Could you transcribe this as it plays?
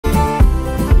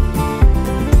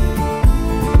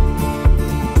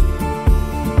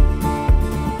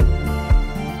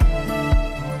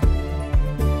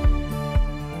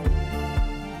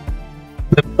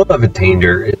Bill of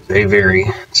Attainder is a very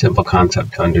simple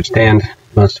concept to understand.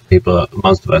 Most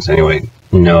of us anyway,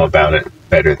 know about it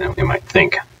better than we might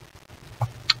think,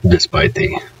 despite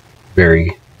the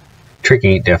very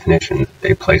tricky definition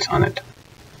they place on it.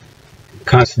 The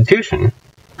Constitution,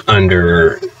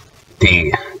 under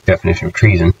the definition of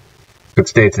treason, it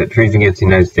states that treason against the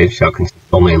United States shall consist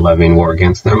only in levying war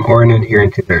against them or in adhering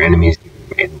to their enemies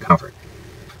made in comfort.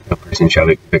 No person shall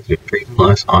be convicted of treason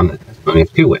unless on the testimony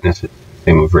of two witnesses, the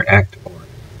same overt act, or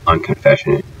on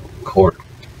confession in court.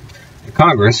 The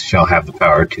Congress shall have the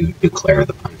power to declare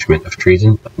the punishment of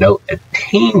treason, but no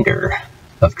attainder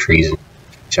of treason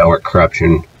shall work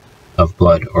corruption of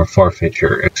blood or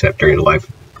forfeiture except during the life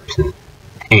of the person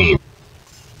attained.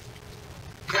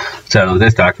 So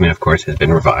this document, of course, has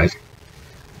been revised,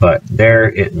 but there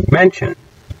it mentions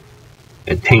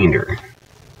attainder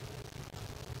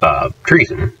of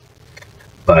treason,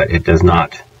 but it does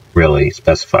not really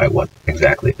specify what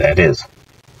exactly that is.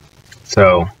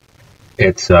 So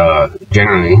it's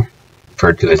generally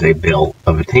referred to as a Bill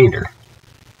of Attainder.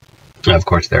 Now, of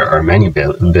course, there are many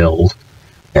bills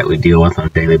that we deal with on a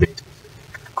daily basis.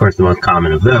 Of course, the most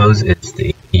common of those is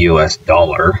the US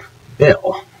dollar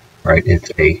bill, right?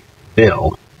 It's a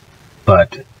bill,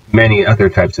 but many other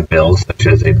types of bills, such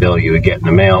as a bill you would get in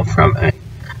the mail from an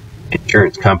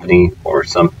insurance company or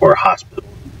a hospital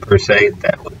per se,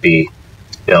 that would be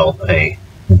still a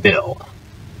bill,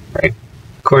 right?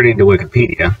 According to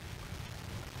Wikipedia,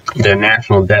 the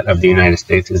national debt of the United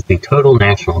States is the total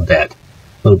national debt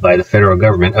owed by the federal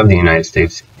government of the United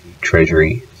States to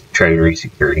treasury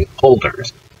security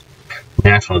holders.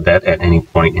 National debt at any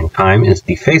point in time is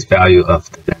the face value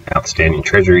of the outstanding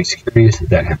treasury securities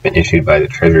that have been issued by the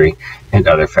Treasury and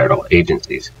other federal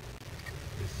agencies.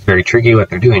 It's very tricky what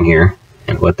they're doing here,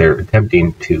 and what they're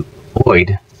attempting to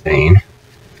avoid saying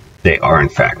they are in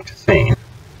fact saying.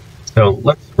 So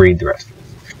let's read the rest of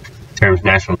this. The terms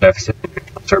national deficit and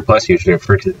national surplus usually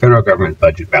refer to the federal government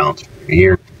budget balance for the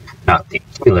year, not the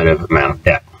cumulative amount of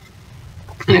debt.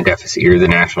 In a deficit year, the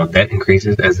national debt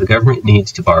increases as the government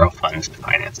needs to borrow funds to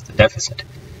finance the deficit.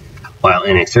 While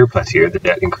in a surplus year, the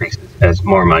debt increases as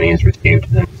more money is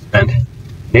received than spent,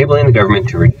 enabling the government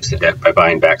to reduce the debt by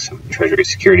buying back some treasury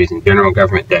securities. In general,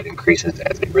 government debt increases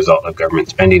as a result of government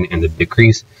spending and the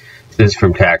decreases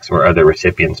from tax or other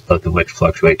recipients, both of which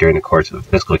fluctuate during the course of a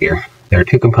fiscal year. There are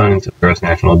two components of gross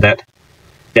national debt: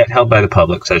 debt held by the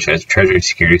public, such as treasury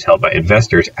securities held by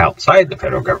investors outside the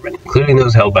federal government, including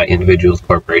those held by individuals,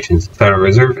 corporations, the Federal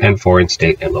Reserve, and foreign,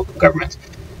 state, and local governments.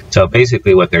 So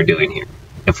basically what they're doing here,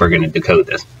 if we're going to decode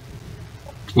this,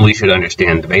 we should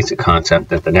understand the basic concept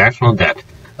that the national debt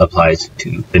applies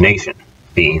to the nation,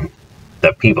 being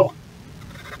the people,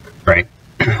 right?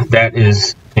 That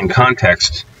is in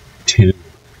context to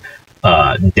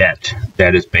debt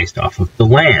that is based off of the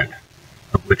land,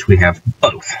 of which we have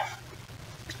both.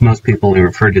 Most people only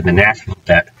refer to the national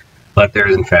debt, but there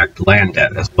is in fact land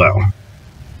debt as well.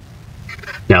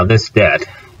 Now this debt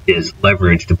is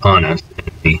leveraged upon us,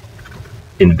 and the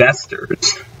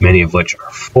investors, many of which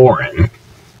are foreign,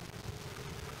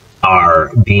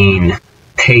 are being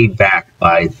paid back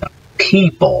by the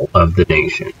people of the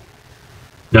nation,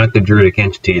 not the juridic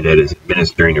entity that is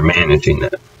administering or managing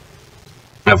that.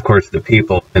 Of course, the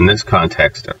people in this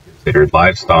context are considered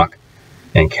livestock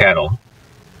and cattle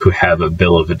who have a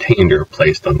Bill of Attainder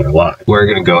placed on their lot. We're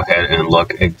going to go ahead and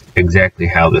look at exactly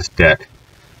how this debt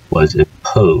was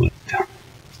imposed.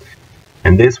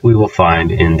 And this we will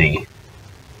find in the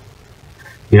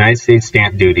United States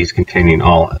stamp duties containing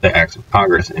all the acts of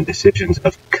Congress and decisions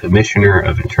of Commissioner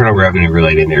of Internal Revenue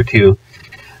relating thereto,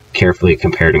 carefully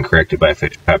compared and corrected by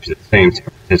official copies of the same, San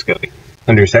Francisco.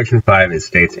 Under Section 5, it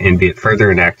states, and be it further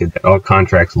enacted that all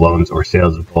contracts, loans, or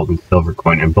sales of gold and silver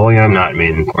coin and bullion not made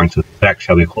in accordance with the Act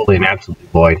shall be wholly and absolutely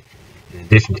void. In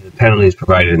addition to the penalties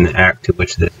provided in the Act to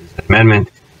which this is an amendment,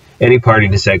 any party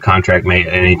to said contract may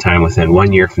at any time within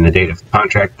 1 year from the date of the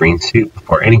contract bring suit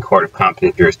before any court of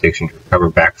competent jurisdiction to recover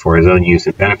back for his own use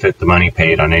and benefit the money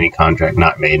paid on any contract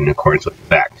not made in accordance with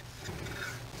the Act.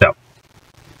 So,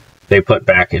 they put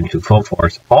back into full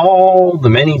force all the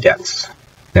many debts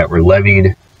that were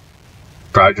levied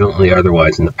fraudulently or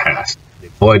otherwise in the past. They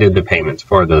voided the payments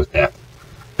for those debts.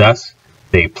 Thus,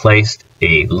 they placed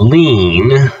a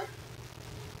lien,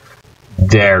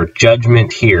 their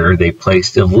judgment here, they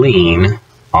placed a lien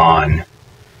on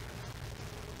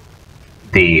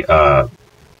the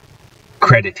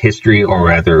credit history, or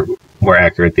rather, more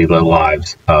accurately, the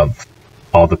lives of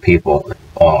all the people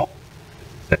involved,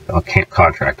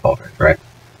 contract holders, right?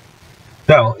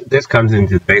 So this comes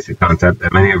into the basic concept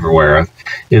that many are aware of,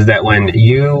 is that when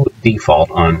you default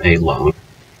on a loan,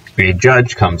 a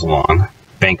judge comes along,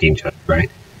 banking judge,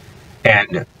 right?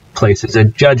 And places a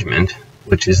judgment,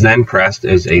 which is then pressed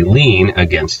as a lien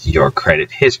against your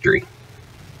credit history.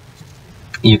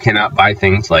 You cannot buy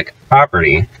things like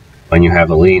property when you have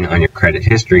a lien on your credit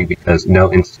history, because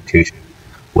no institution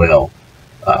will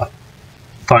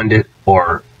fund it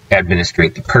or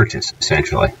administrate the purchase,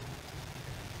 essentially.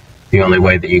 The only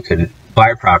way that you could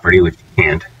buy property, which you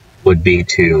can't, would be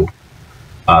to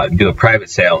do a private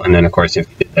sale, and then of course if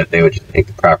you did that, they would just take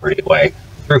the property away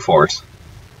through force.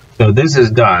 So this is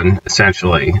done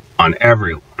essentially on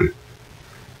everyone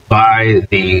by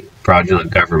the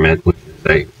fraudulent government, which is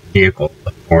a vehicle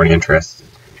of foreign interests,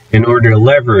 in order to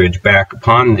leverage back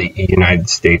upon the United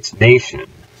States nation,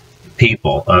 the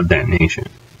people of that nation,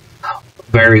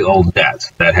 very old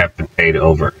debts that have been paid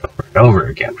over and over and over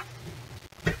again.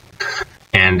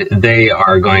 And they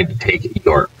are going to take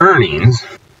your earnings,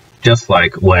 just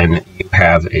like when you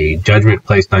have a judgment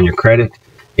placed on your credit,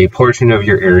 a portion of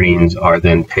your earnings are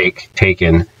then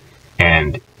taken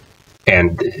and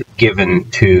given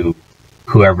to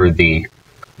whoever the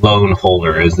loan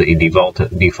holder is that you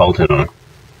defaulted on.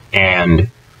 And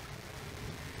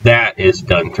that is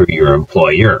done through your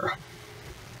employer.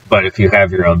 But if you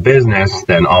have your own business,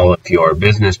 then all of your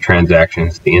business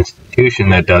transactions, the institution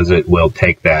that does it will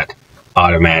take that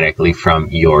automatically from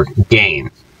your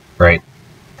gains, right?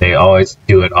 They always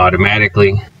do it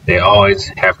automatically. They always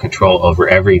have control over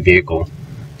every vehicle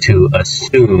to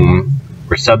assume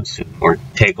or subsume or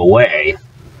take away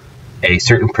a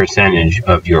certain percentage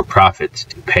of your profits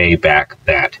to pay back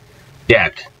that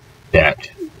debt that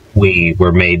we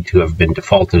were made to have been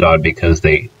defaulted on because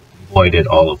they voided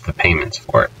all of the payments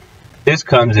for it. This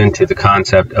comes into the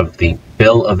concept of the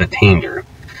Bill of Attainder,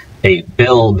 a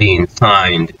bill being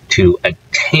signed to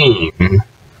attain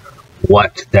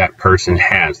what that person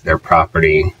has, their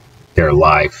property, their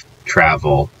life,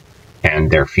 travel, and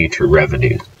their future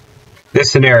revenues.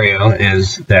 This scenario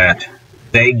is that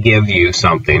they give you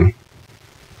something,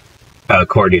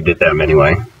 according to them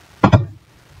anyway,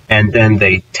 and then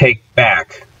they take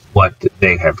back what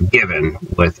they have given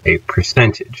with a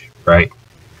percentage, right?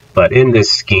 But in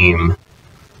this scheme,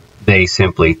 they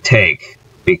simply take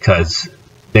because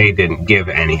they didn't give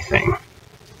anything.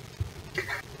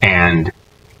 And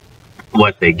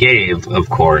what they gave, of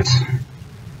course,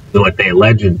 what they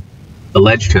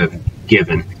alleged to have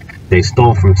given, they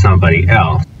stole from somebody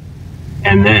else,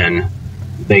 and then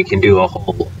they can do a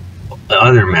whole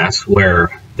other mess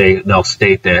where they'll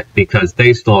state that because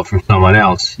they stole from someone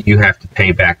else, you have to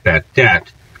pay back that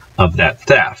debt of that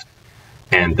theft.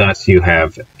 And thus you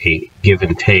have a give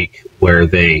and take where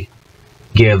they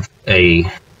give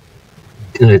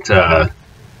it's a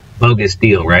bogus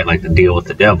deal, right? Like the deal with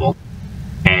the devil.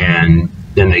 And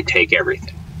then they take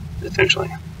everything, essentially.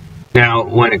 Now,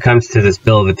 when it comes to this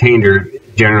Bill of Attainder,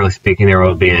 generally speaking, there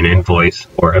will be an invoice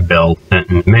or a bill sent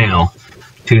in the mail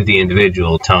to the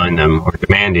individual telling them or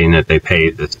demanding that they pay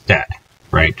this debt,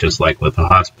 right? Just like with a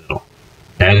hospital.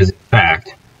 That is, in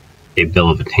fact, a Bill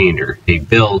of Attainder, a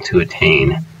bill to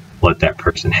attain what that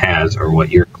person has or what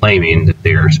you're claiming that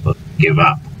they are supposed to give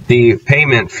up. The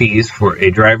payment fees for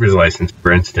a driver's license,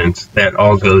 for instance, that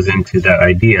all goes into that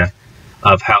idea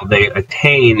of how they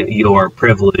attain your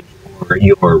privilege or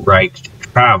your right to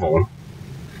travel,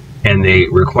 and they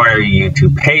require you to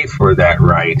pay for that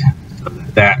right, so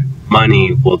that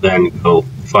money will then go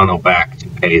funnel back to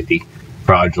pay the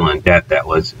fraudulent debt that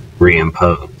was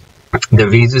reimposed. The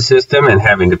visa system and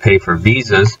having to pay for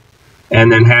visas, and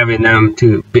then having them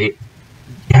to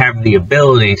have the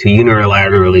ability to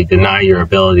unilaterally deny your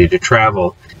ability to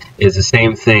travel, is the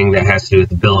same thing that has to do with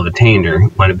the Bill of Attainder.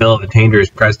 When a Bill of Attainder is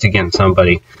pressed against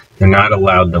somebody, they're not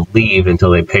allowed to leave until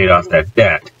they paid off that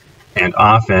debt. And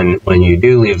often, when you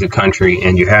do leave the country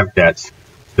and you have debts,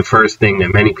 the first thing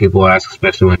that many people ask,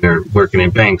 especially when they're working in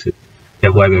banks, is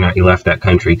whether or not you left that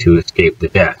country to escape the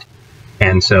debt.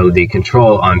 And so the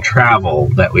control on travel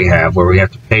that we have, where we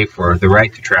have to pay for the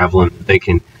right to travel and they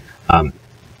can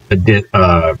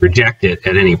reject it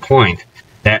at any point,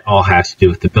 that all has to do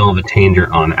with the Bill of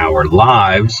Attainder on our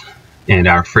lives and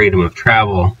our freedom of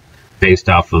travel based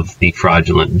off of the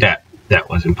fraudulent debt that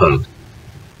was imposed.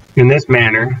 In this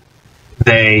manner,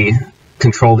 they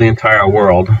control the entire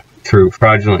world through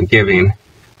fraudulent giving,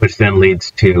 which then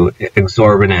leads to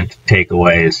exorbitant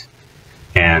takeaways,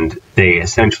 and they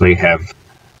essentially have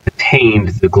attained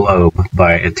the globe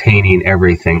by attaining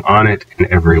everything on it and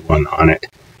everyone on it.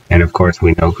 And of course,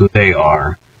 we know who they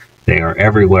are. They are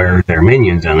everywhere. Their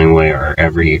minions, anyway, are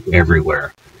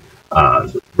everywhere,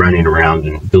 running around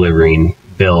and delivering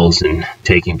bills and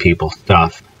taking people's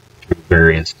stuff through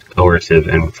various coercive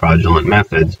and fraudulent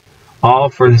methods, all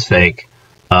for the sake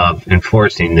of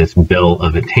enforcing this Bill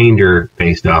of Attainder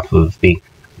based off of the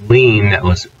lien that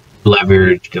was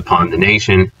leveraged upon the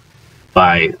nation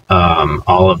by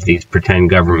all of these pretend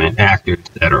government actors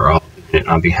that are all doing it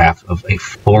on behalf of a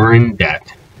foreign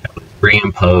debt that was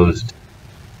reimposed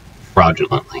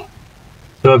fraudulently.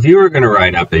 So if you were going to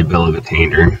write up a Bill of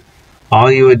Attainder,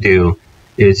 all you would do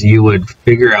is you would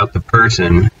figure out the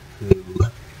person who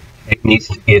it needs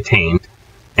to be attained,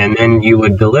 and then you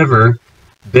would deliver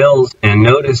bills and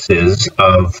notices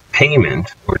of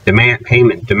payment or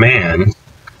payment demands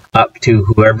up to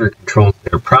whoever controls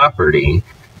their property,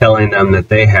 telling them that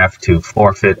they have to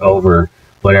forfeit over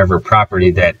whatever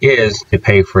property that is to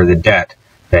pay for the debt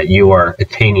that you are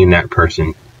attaining that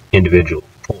person individual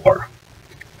for.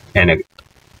 And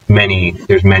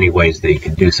there's many ways that you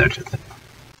could do such a thing.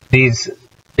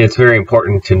 It's very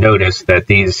important to notice that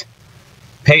these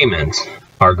payments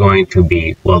are going to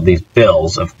be, these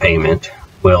bills of payment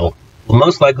will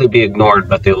most likely be ignored,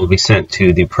 but they will be sent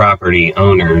to the property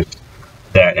owners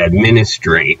that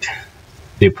administrate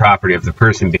the property of the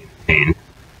person being attained,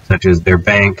 such as their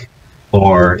bank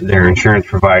or their insurance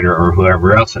provider or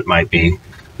whoever else it might be,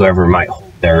 whoever might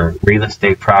hold their real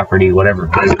estate property, whatever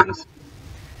business,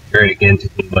 juristic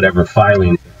entity, whatever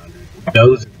filings are under.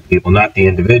 Those are the people, not the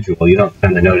individual. You don't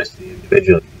send the notice to the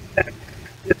individual. You send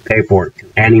the paperwork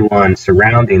to anyone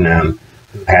surrounding them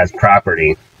who has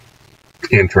property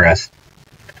interest.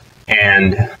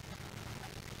 And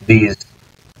these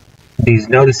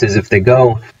notices, if they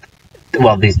go,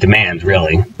 these demands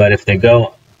really, but if they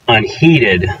go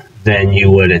unheeded, then you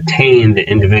would attain the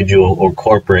individual or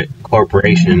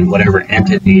corporation, whatever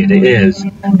entity it is,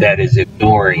 that is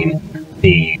ignoring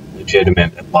the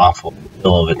legitimate and lawful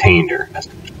Bill of Attainder.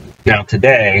 Now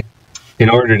today, in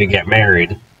order to get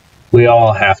married, we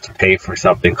all have to pay for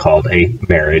something called a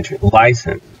marriage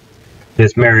license.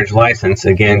 This marriage license,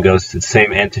 again, goes to the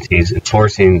same entities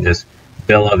enforcing this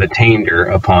Bill of Attainder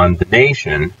upon the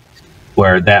nation,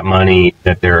 where that money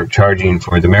that they're charging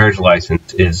for the marriage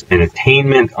license is an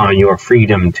attainment on your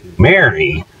freedom to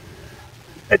marry,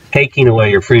 taking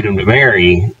away your freedom to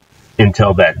marry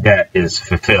until that debt is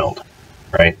fulfilled,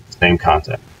 right? Same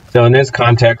concept. So in this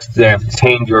context, they have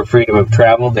attained your freedom of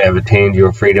travel, they have attained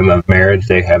your freedom of marriage,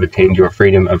 they have attained your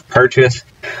freedom of purchase,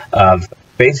 of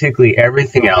basically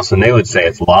everything else, and they would say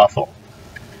it's lawful,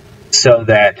 so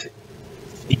that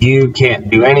you can't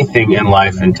do anything in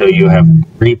life until you have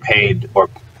repaid or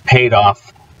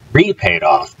repaid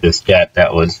off this debt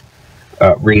that was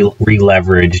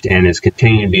re-leveraged and is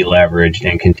continuing to be leveraged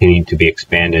and continuing to be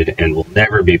expanded and will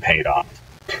never be paid off.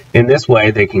 In this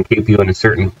way, they can keep you in a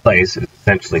certain place,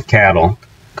 essentially cattle,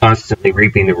 constantly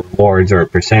reaping the rewards or a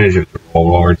percentage of the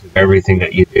rewards of everything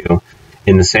that you do,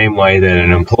 in the same way that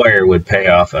an employer would pay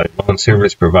off a loan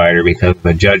service provider because of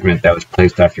a judgment that was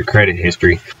placed off your credit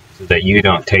history, so that you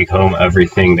don't take home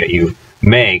everything that you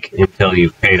make until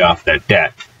you've paid off that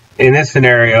debt. In this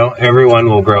scenario, everyone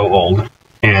will grow old,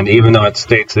 and even though it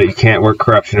states that you can't work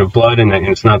corruption of blood and that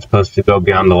it's not supposed to go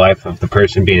beyond the life of the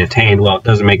person being attained, well, it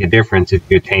doesn't make a difference if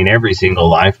you attain every single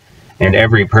life, and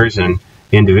every person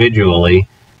individually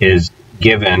is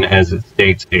given, as it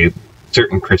states, a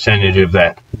certain percentage of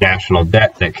that national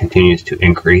debt that continues to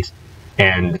increase,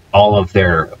 and all of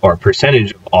their, or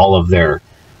percentage of all of their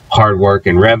hard work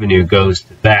and revenue goes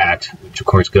to that, which of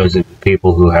course goes into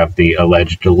people who have the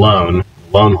alleged loan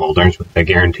holders, which I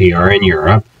guarantee are in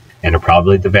Europe, and are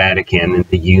probably the Vatican and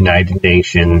the United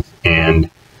Nations, and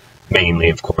mainly,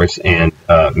 of course, and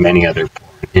many other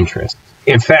foreign interests.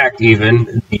 In fact,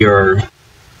 even your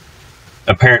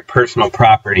apparent personal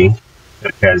property,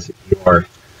 such as your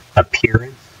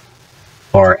appearance,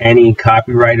 or any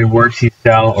copyrighted works you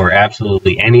sell, or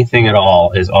absolutely anything at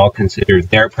all, is all considered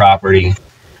their property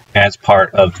as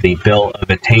part of the Bill of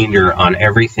Attainder on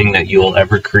everything that you will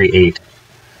ever create.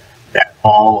 That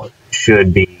all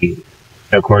should be,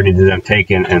 according to them,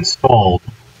 taken and sold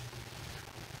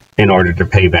in order to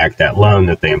pay back that loan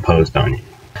that they imposed on you.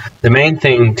 The main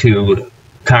thing to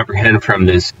comprehend from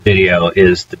this video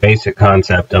is the basic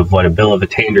concept of what a Bill of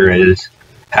Attainder is,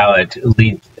 how it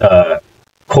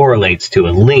correlates to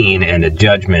a lien and a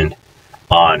judgment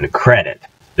on credit,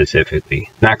 specifically.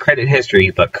 Not credit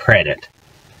history, but credit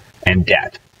and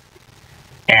debt.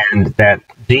 And that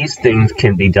these things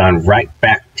can be done right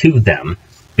back to them,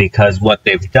 because what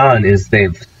they've done is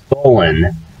they've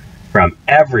stolen from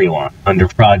everyone under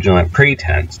fraudulent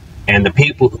pretense. And the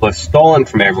people who have stolen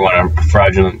from everyone under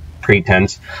fraudulent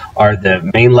pretense are the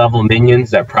main level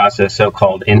minions that process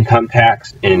so-called income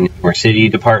tax in your city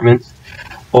departments,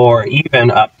 or even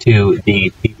up to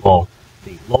the people,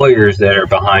 the lawyers that are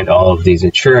behind all of these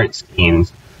insurance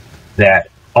schemes, that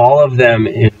all of them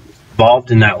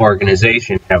involved in that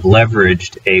organization have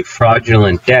leveraged a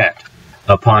fraudulent debt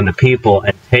upon the people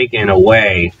and taken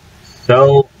away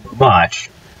so much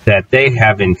that they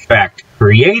have in fact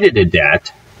created a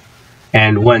debt,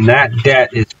 and when that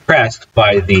debt is pressed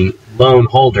by the loan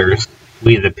holders,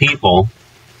 we the people,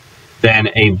 then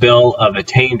a bill of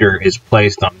attainder is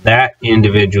placed on that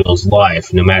individual's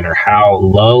life, no matter how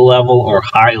low level or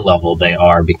high level they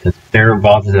are, because they're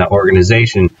involved in that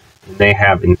organization and they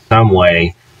have in some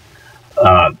way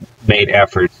made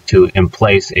efforts to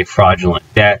place a fraudulent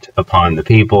debt upon the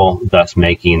people, thus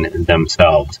making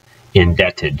themselves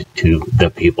indebted to the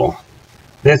people.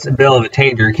 This bill of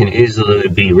attainder can easily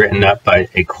be written up by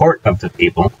a court of the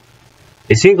people.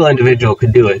 A single individual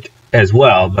could do it as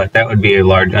well, but that would be a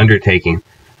large undertaking.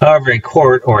 However, a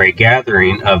court or a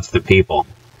gathering of the people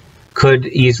could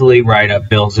easily write up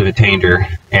bills of attainder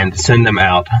and send them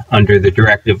out under the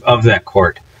directive of that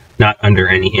court, not under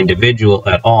any individual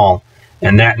at all,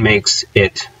 and that makes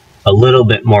it a little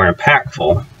bit more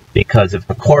impactful, because if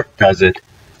the court does it,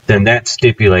 then that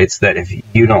stipulates that if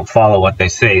you don't follow what they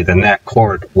say, then that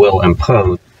court will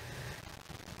impose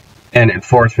an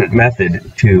enforcement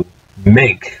method to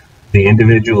make the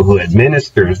individual who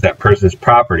administers that person's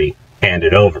property hand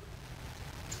it over.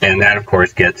 And that, of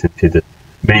course, gets into the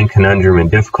main conundrum and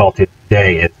difficulty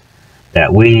today, is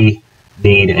that we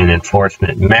need an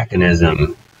enforcement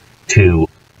mechanism to,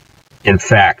 in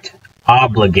fact,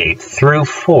 obligate through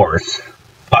force,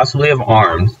 possibly of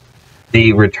arms,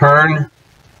 the return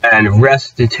and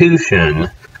restitution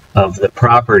of the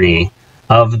property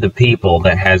of the people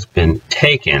that has been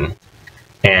taken,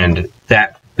 and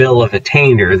that bill of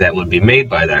attainder that would be made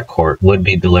by that court would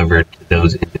be delivered to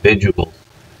those individuals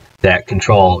that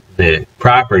control the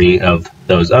property of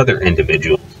those other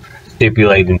individuals,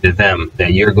 stipulating to them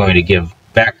that you're going to give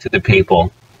back to the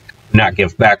people, not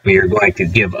give back, but you're going to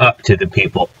give up to the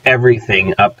people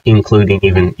everything up, including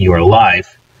even your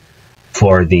life,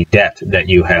 for the debt that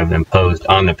you have imposed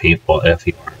on the people if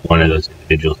you are one of those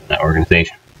individuals in that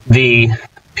organization. The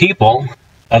people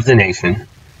of the nation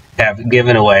have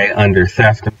given away, under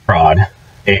theft and fraud,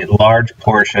 a large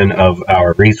portion of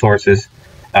our resources,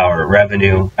 our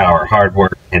revenue, our hard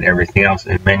work, and everything else,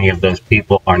 and many of those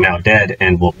people are now dead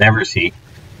and will never see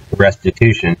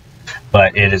restitution.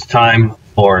 But it is time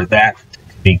for that to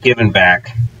be given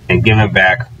back, and given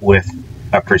back with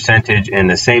a percentage, and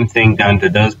the same thing done to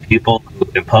those people who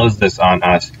imposed this on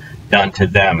us, done to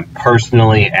them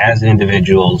personally as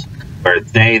individuals, where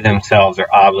they themselves are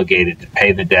obligated to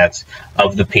pay the debts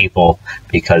of the people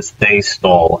because they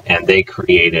stole and they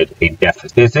created a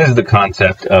deficit. This is the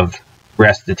concept of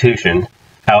restitution.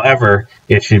 However,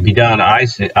 it should be done,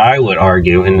 I would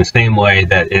argue, in the same way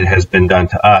that it has been done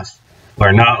to us,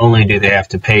 where not only do they have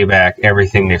to pay back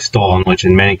everything they've stolen, which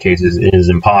in many cases is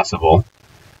impossible,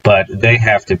 but they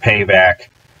have to pay back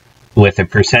with a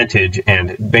percentage,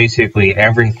 and basically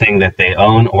everything that they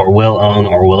own or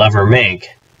will ever make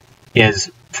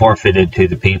is forfeited to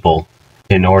the people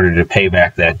in order to pay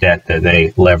back that debt that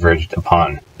they leveraged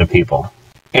upon the people.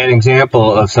 An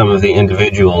example of some of the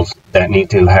individuals that need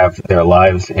to have their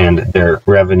lives and their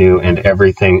revenue and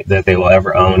everything that they will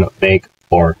ever own, make,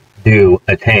 or do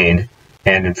attained,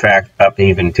 and in fact up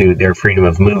even to their freedom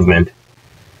of movement,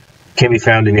 can be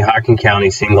found in the Hocking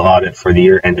County single audit for the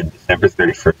year ended December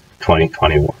 31st,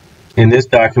 2021. In this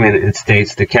document, it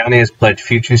states the county has pledged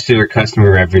future sewer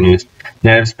customer revenues,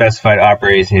 net of specified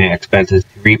operating expenses,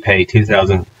 to repay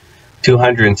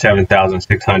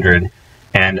 $207,600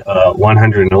 and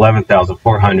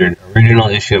 $111,400 original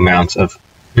issue amounts of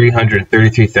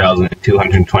 $333,000 and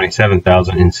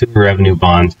 $227,000 in sewer revenue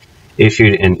bonds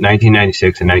issued in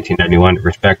 1996 and 1991,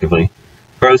 respectively.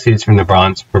 Proceeds from the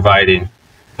bonds provided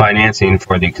financing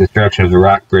for the construction of the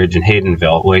Rock Bridge in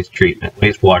Haydenville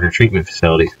wastewater treatment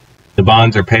facilities. The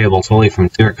bonds are payable solely from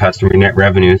sewer customer net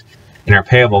revenues and are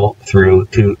payable through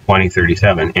to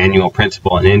 2037. Annual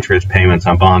principal and interest payments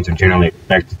on bonds are generally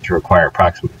expected to require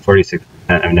approximately 46%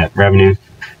 of net revenues.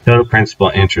 Total principal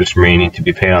and interest remaining to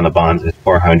be paid on the bonds is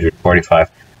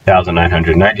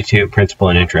 $445,992. Principal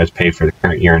and interest paid for the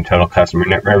current year in total customer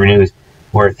net revenues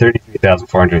were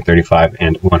 $33,435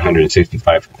 and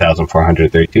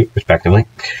 $165,432, respectively.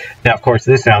 Now, of course,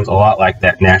 this sounds a lot like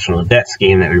that national debt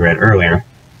scheme that we read earlier,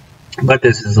 but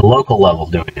this is a local level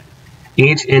doing it.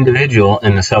 Each individual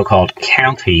in the so-called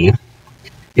county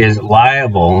is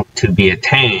liable to be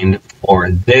attained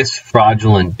for this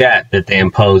fraudulent debt that they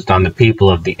imposed on the people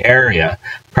of the area,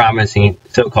 promising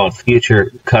so-called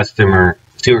future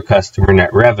sewer customer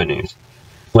net revenues.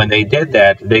 When they did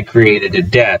that, they created a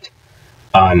debt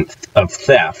of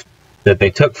theft, that they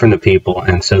took from the people,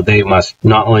 and so they must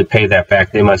not only pay that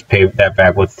back, they must pay that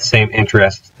back with the same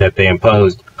interest that they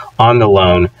imposed on the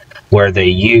loan, where they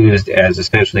used as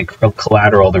essentially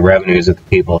collateral the revenues of the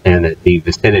people in the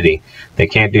vicinity. They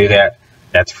can't do that.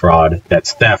 That's fraud.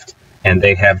 That's theft. And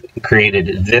they have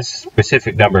created this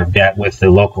specific number of debt with the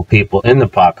local people in the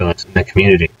populace, in the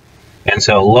community. And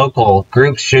so local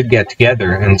groups should get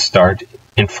together and start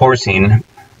enforcing,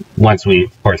 once we,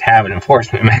 of course, have an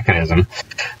enforcement mechanism,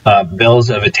 bills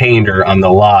of attainder on the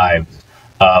lives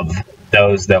of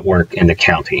those that work in the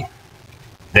county.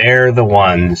 They're the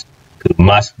ones who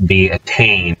must be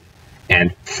attained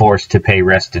and forced to pay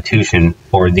restitution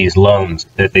for these loans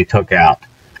that they took out,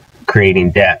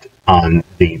 creating debt on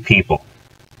the people.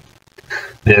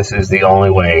 This is the only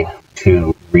way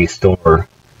to restore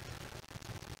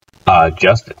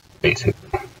justice,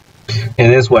 basically.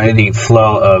 In this way, the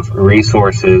flow of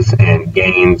resources and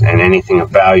gains and anything of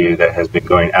value that has been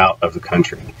going out of the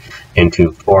country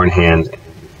into foreign hands and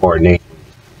foreign nations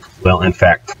will in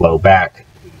fact flow back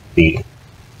to the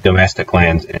domestic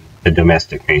lands and the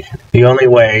domestic nation. The only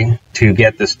way to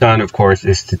get this done, of course,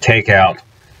 is to take out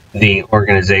the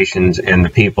organizations and the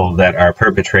people that are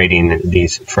perpetrating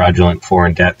these fraudulent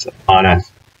foreign debts on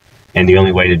us. And the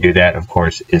only way to do that, of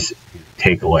course, is to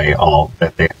take away all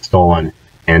that they have stolen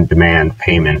and demand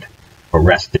payment or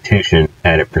restitution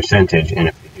at a percentage. And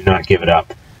if they do not give it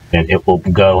up, then it will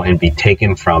go and be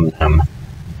taken from them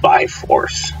by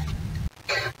force.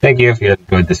 Thank you. If you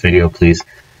enjoyed this video, please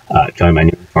join my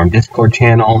new Reform Discord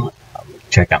channel.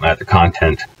 Check out my other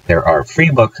content. There are free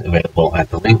books available at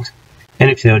the links. And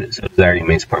if you so desire, you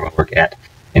may support my work at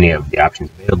any of the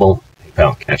options available: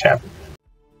 PayPal, Cash App,